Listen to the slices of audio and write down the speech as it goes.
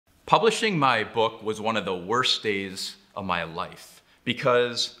Publishing my book was one of the worst days of my life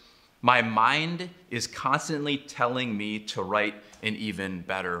because my mind is constantly telling me to write an even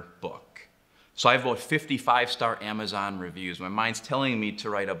better book. So I have about 50 5-star Amazon reviews. My mind's telling me to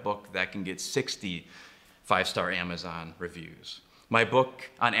write a book that can get 60 5-star Amazon reviews. My book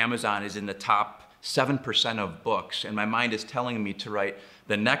on Amazon is in the top 7% of books, and my mind is telling me to write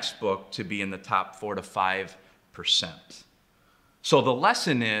the next book to be in the top 4 to 5%. So the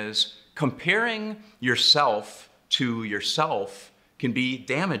lesson is comparing yourself to yourself can be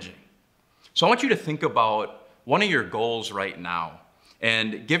damaging. So I want you to think about one of your goals right now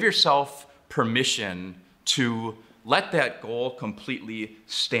and give yourself permission to let that goal completely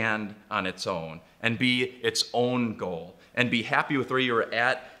stand on its own and be its own goal and be happy with where you're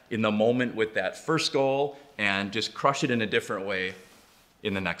at in the moment with that first goal and just crush it in a different way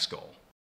in the next goal.